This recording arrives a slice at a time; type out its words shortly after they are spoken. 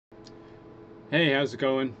Hey, how's it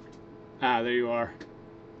going? Ah, there you are.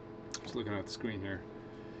 Just looking at the screen here.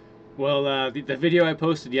 Well, the video I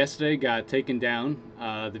posted yesterday got taken down.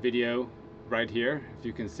 The video right here, if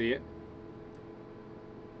you can see it.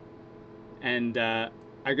 And I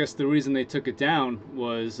guess the reason they took it down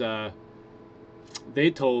was they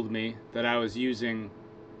told me that I was using,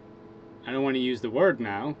 I don't want to use the word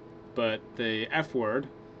now, but the F word,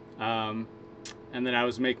 um, and that I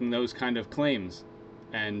was making those kind of claims.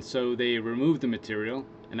 And so they removed the material,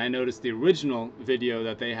 and I noticed the original video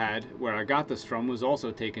that they had where I got this from was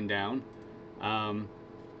also taken down. Um,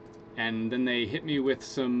 and then they hit me with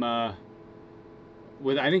some I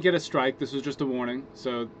didn't get a strike. This was just a warning,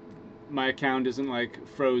 so my account isn't like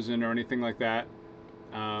frozen or anything like that.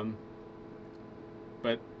 um,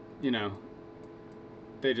 but you know,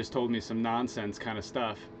 they just told me some nonsense kind of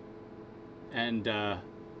stuff. And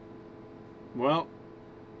well,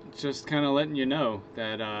 just kind of letting you know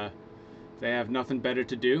that they have nothing better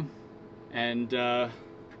to do. And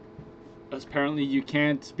apparently you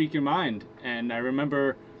can't speak your mind. And I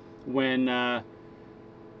remember when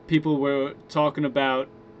people were talking about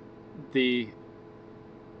the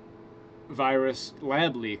virus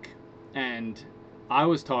lab leak, and I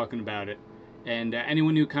was talking about it, and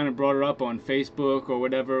anyone who kind of brought it up on Facebook or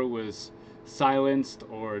whatever was silenced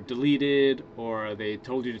or deleted, or they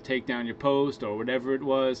told you to take down your post or whatever it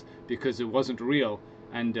was because it wasn't real,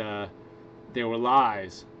 and they were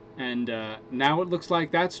lies. And now it looks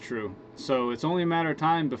like that's true. So it's only a matter of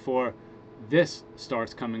time before this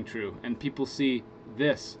starts coming true and people see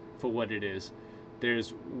this for what it is.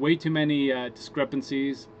 There's way too many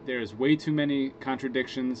discrepancies. There's way too many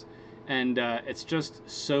contradictions. And it's just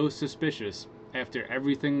so suspicious after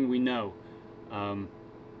everything we know. Um,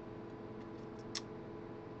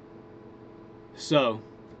 so,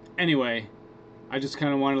 anyway, I just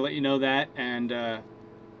kind of want to let you know that. And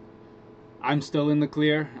I'm still in the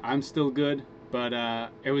clear. I'm still good.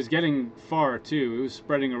 But it was getting far too. It was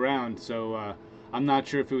spreading around. So I'm not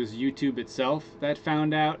sure if it was YouTube itself that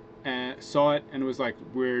found out, saw it, and was like,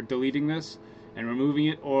 we're deleting this and removing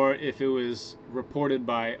it, or if it was reported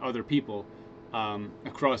by other people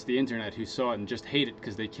across the internet who saw it and just hate it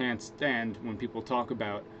because they can't stand when people talk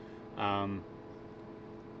about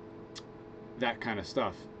that kind of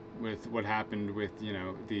stuff with what happened with, you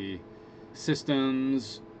know, the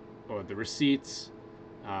systems or the receipts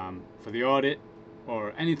for the audit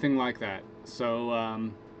or anything like that. So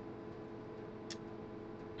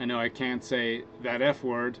I know I can't say that F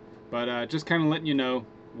word, but just kind of letting you know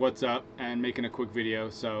what's up and making a quick video.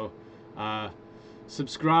 So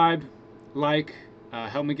subscribe, like,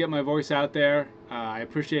 help me get my voice out there. I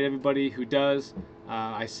appreciate everybody who does.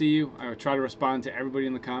 I see you. I try to respond to everybody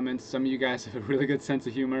in the comments. Some of you guys have a really good sense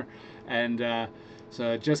of humor, and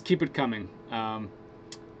so just keep it coming.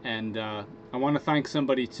 And I want to thank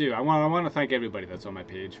somebody too. I want to thank everybody that's on my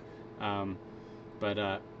page.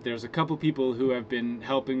 But there's a couple people who have been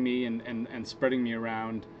helping me and spreading me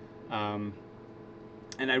around, and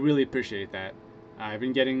I really appreciate that. I've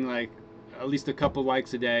been getting like at least a couple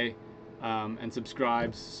likes a day and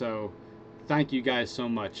subscribes, so thank you guys so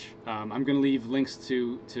much. I'm going to leave links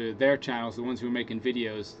to their channels, the ones who are making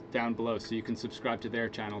videos, down below, so you can subscribe to their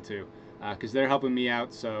channel too, because they're helping me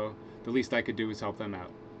out, so the least I could do is help them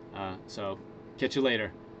out. So catch you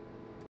later.